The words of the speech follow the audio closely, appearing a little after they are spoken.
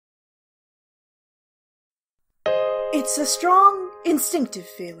It's a strong, instinctive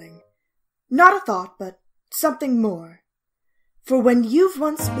feeling. Not a thought, but something more. For when you've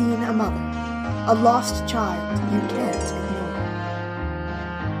once been a mother, a lost child you can't ignore.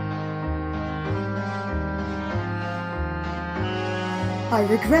 I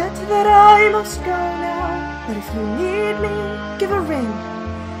regret that I must go now, but if you need me, give a ring.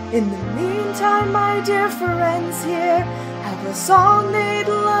 In the meantime, my dear friends here have a song they'd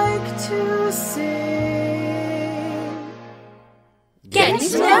like to sing. Getting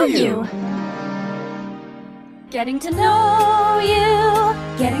to know you. Getting to know you.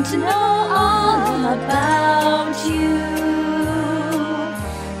 Getting to know all about you.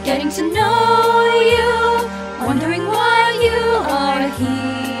 Getting to know you. Wondering why you are here.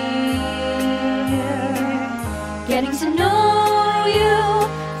 Getting to know you.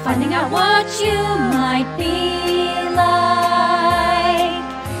 Finding out what you might be like.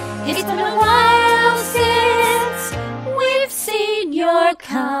 It's been a while since we've seen your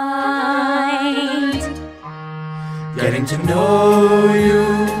kind. Getting to know you,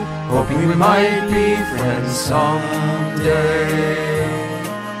 hoping we might be friends someday.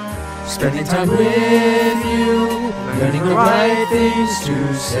 Spending time with you, learning the right things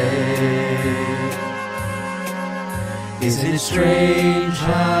to say. Isn't it strange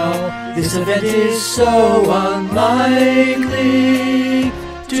how this event is so unlikely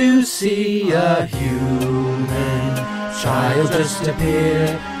to see a human child just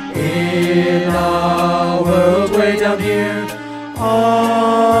appear in our world way down here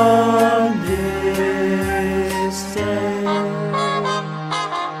on this day?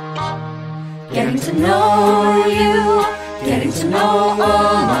 Getting to know you, getting to know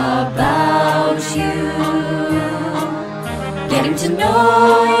all about you. Getting to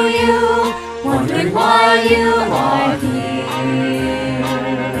know you, wondering why you are here.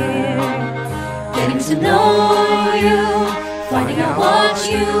 Getting to know you, finding out what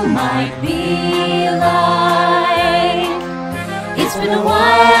you might be like. It's been a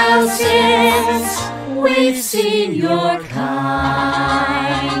while since we've seen your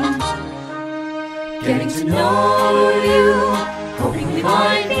kind. Getting to know you, hoping we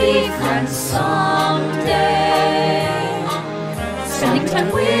might be friends someday. Spending time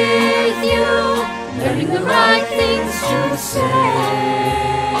with you, learning the right things to say.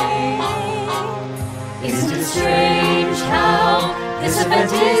 Isn't it strange how this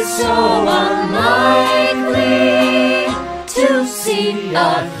event is so unlikely to see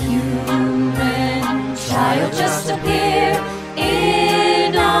a human child just appear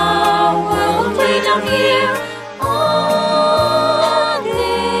in our world way down here on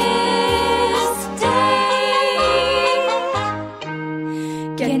this day.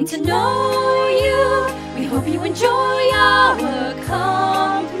 Getting to know you, we hope you enjoy our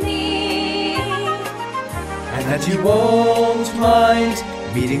company. And that you won't mind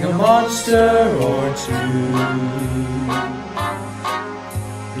meeting a monster or two.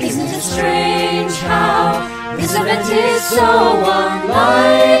 Isn't it strange how this event is so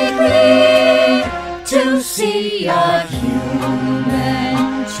unlikely to see a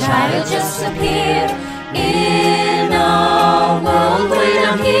human child just appear in our world way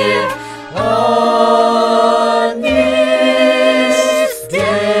down here on this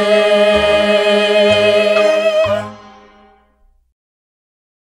day?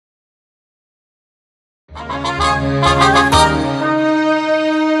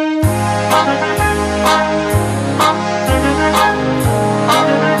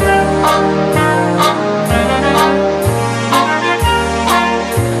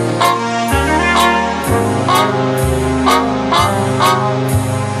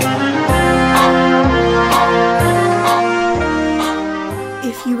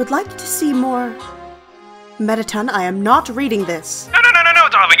 If you would like to see more... Mettaton, I am not reading this. No,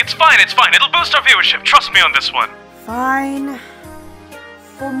 darling, it's fine. It'll boost our viewership. Trust me on this one. Fine.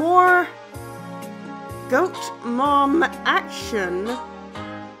 For more... Goat Mom action,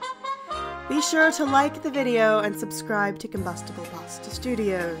 be sure to like the video and subscribe to Combustible Pasta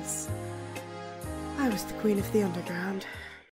Studios. I was the queen of the underground.